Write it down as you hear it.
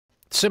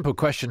Simple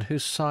question.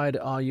 Whose side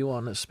are you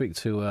on? Let's speak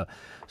to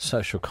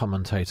social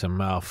commentator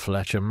Mal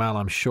Fletcher. Mal,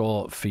 I'm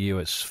sure for you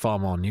it's far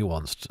more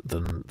nuanced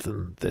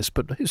than this,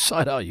 but whose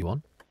side are you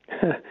on?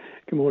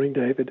 Good morning,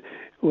 David.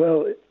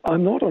 Well,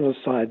 I'm not on a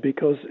side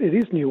because it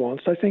is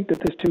nuanced. I think that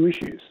there's two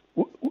issues,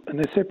 and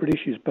they're separate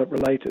issues but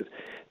related.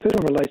 First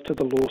one relates to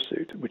the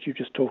lawsuit, which you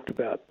just talked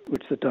about,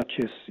 which the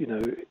Duchess,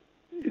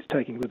 is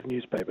taking with the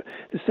newspaper.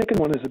 The second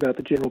one is about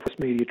the general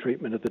media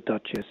treatment of the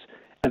Duchess,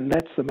 and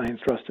that's the main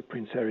thrust of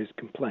Prince Harry's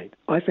complaint.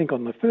 I think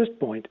on the first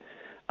point,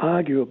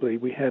 arguably,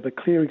 we have a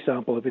clear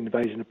example of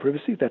invasion of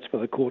privacy. That's for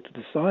the court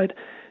to decide.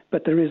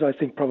 But there is, I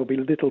think, probably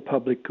little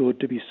public good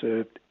to be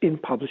served in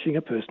publishing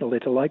a personal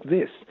letter like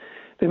this.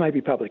 There may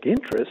be public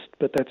interest,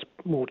 but that's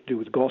more to do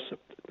with gossip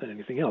than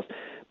anything else.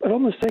 But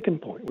on the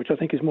second point, which I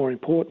think is more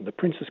important, the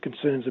Prince's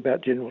concerns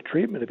about general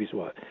treatment of his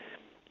wife,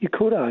 you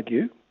could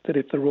argue that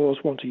if the royals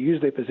want to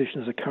use their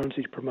position as a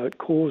currency to promote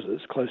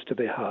causes close to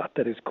their heart,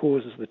 that is,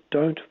 causes that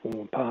don't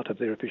form part of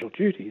their official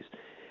duties,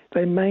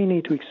 they may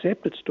need to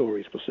accept that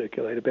stories will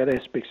circulate about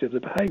aspects of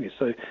the behaviour.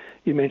 So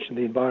you mentioned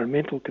the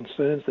environmental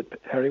concerns that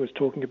Harry was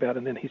talking about,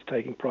 and then he's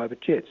taking private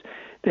jets.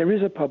 There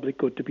is a public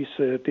good to be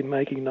served in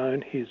making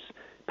known his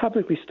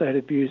publicly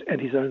stated views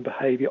and his own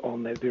behaviour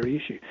on that very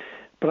issue.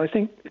 But I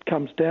think it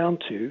comes down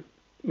to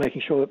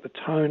making sure that the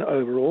tone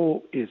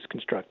overall is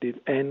constructive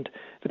and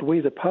that we,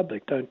 the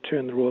public, don't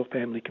turn the royal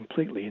family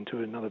completely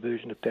into another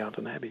version of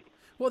Downton Abbey.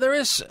 Well, there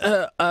is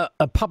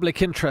a public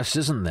interest,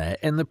 isn't there,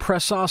 in the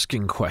press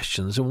asking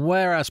questions, and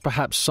whereas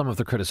perhaps some of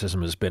the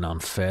criticism has been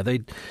unfair,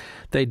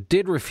 they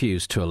did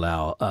refuse to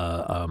allow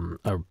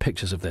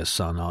pictures of their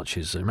son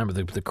Archie's. Remember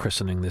the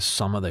christening this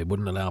summer? They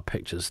wouldn't allow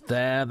pictures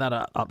there.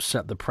 That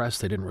upset the press.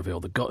 They didn't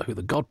reveal who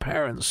the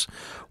godparents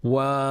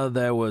were.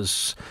 There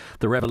was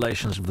the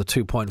revelations of the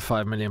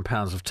 £2.5 million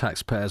of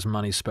taxpayers'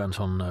 money spent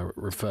on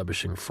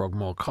refurbishing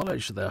Frogmore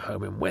College, their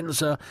home in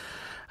Windsor.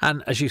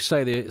 And as you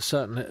say, there are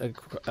certain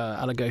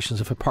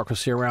allegations of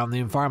hypocrisy around the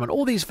environment.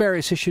 All these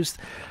various issues,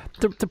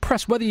 the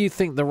press, whether you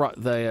think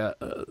they're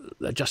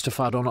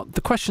justified or not,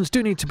 the questions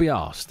do need to be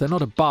asked. They're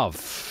not above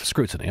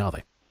scrutiny, are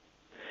they?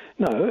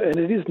 No, and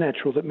it is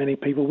natural that many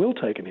people will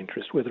take an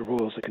interest where the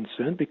royals are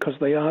concerned because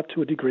they are,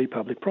 to a degree,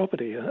 public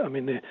property. I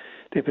mean,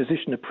 their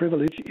position of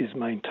privilege is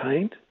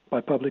maintained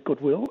by public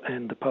goodwill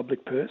and the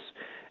public purse.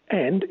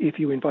 And if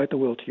you invite the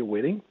world to your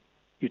wedding,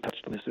 you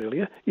touched on this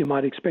earlier, you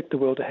might expect the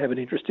world to have an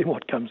interest in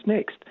what comes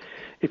next.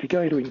 If you're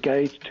going to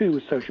engage, too,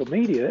 with social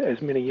media,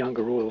 as many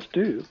younger royals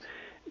do,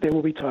 there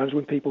will be times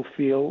when people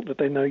feel that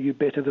they know you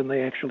better than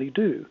they actually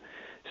do.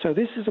 So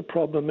this is a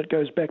problem that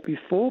goes back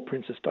before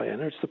Princess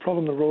Diana. It's the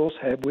problem the royals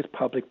have with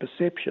public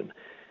perception.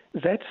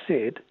 That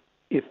said,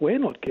 if we're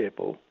not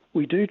careful,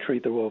 we do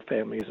treat the royal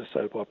family as a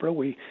soap opera.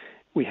 We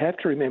have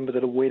to remember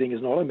that a wedding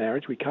is not a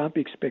marriage. We can't be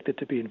expected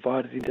to be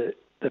invited into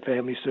the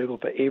family circle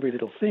for every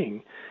little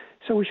thing.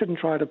 So we shouldn't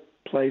try to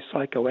play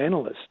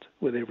psychoanalyst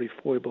with every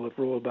foible of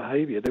royal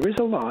behaviour. There is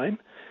a line,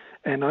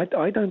 and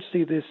I don't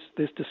see this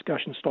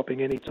discussion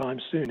stopping any time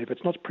soon. If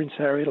it's not Prince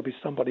Harry, it'll be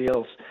somebody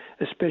else,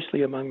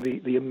 especially among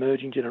the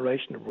emerging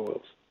generation of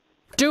royals.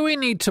 Do we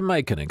need to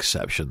make an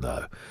exception,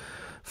 though,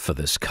 for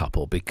this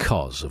couple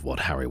because of what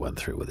Harry went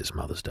through with his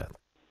mother's death?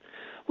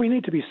 We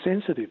need to be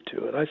sensitive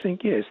to it. I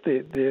think, yes,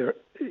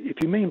 if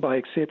you mean by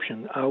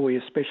exception, are we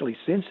especially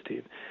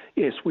sensitive?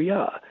 Yes, we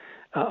are.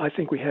 I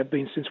think we have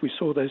been since we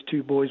saw those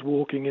two boys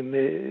walking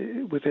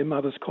with their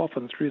mother's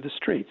coffin through the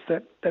streets.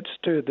 That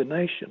stirred the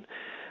nation.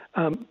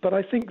 But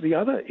I think the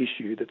other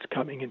issue that's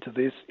coming into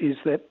this is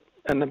that,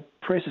 and the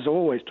press is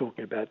always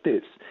talking about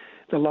this,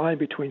 the line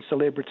between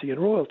celebrity and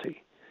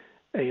royalty.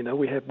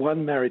 We have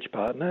one marriage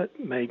partner,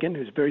 Meghan,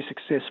 who's a very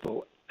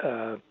successful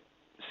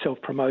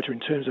self-promoter in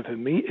terms of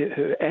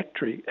her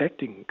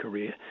acting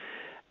career.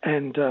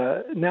 And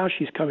now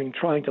she's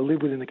trying to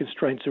live within the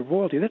constraints of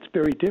royalty. That's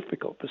very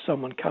difficult for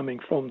someone coming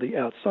from the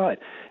outside.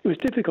 It was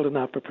difficult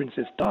enough for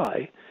Princess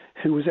Di,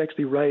 who was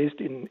actually raised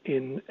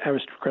in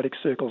aristocratic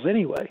circles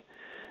anyway.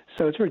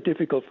 So it's very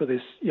difficult for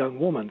this young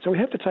woman. So we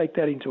have to take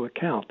that into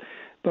account.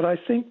 But I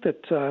think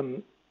that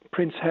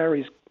Prince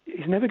Harry's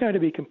never going to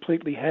be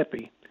completely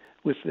happy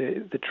with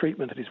the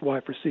treatment that his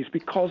wife receives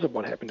because of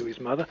what happened to his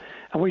mother,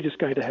 and we're just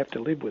going to have to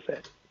live with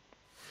that.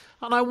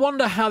 And I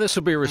wonder how this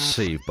will be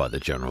received by the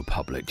general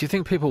public. Do you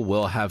think people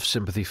will have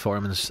sympathy for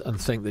him and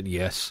think that,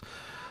 yes,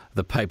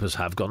 the papers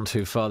have gone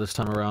too far this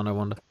time around, I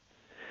wonder?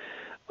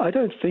 I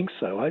don't think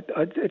so.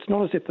 It's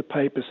not as if the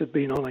papers have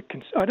been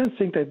I don't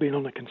think they've been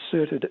on a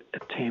concerted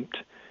attempt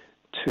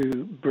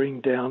to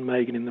bring down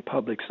Meghan in the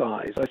public's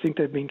eyes. I think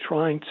they've been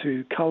trying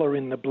to colour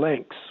in the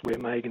blanks where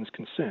Meghan's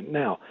concerned.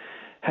 Now,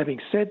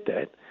 having said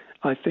that,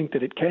 I think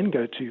that it can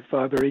go too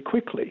far very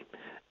quickly.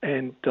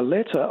 And the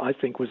letter, I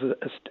think, was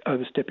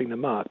overstepping the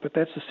mark, but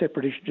that's a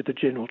separate issue to the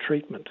general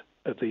treatment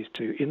of these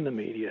two in the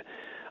media.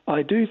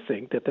 I do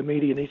think that the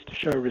media needs to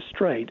show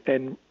restraint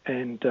and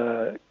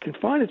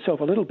confine itself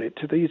a little bit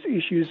to these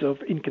issues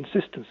of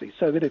inconsistency,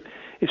 so that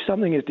if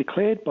something is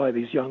declared by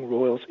these young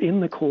royals in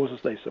the causes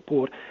they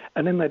support,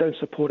 and then they don't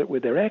support it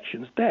with their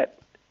actions, that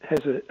has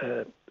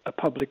a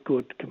public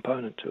good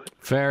component to it.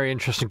 Very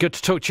interesting. Good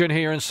to talk to you and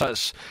hear your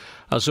insights.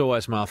 As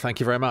always, Mal, thank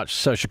you very much.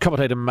 Social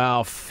commentator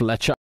Mal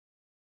Fletcher.